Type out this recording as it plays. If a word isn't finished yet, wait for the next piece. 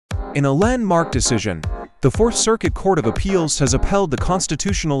In a landmark decision, the Fourth Circuit Court of Appeals has upheld the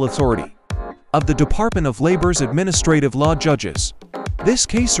constitutional authority of the Department of Labor's administrative law judges. This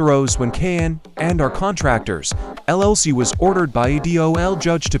case arose when K R Contractors, LLC was ordered by a DOL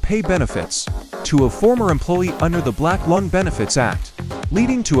judge to pay benefits to a former employee under the Black Lung Benefits Act,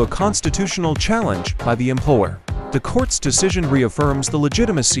 leading to a constitutional challenge by the employer. The court's decision reaffirms the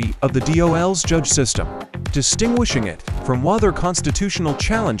legitimacy of the DOL's judge system, distinguishing it from other constitutional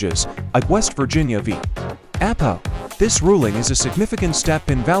challenges like West Virginia v. APA. This ruling is a significant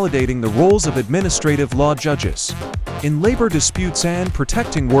step in validating the roles of administrative law judges in labor disputes and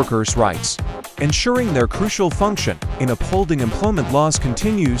protecting workers' rights, ensuring their crucial function in upholding employment laws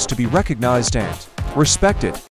continues to be recognized and respected.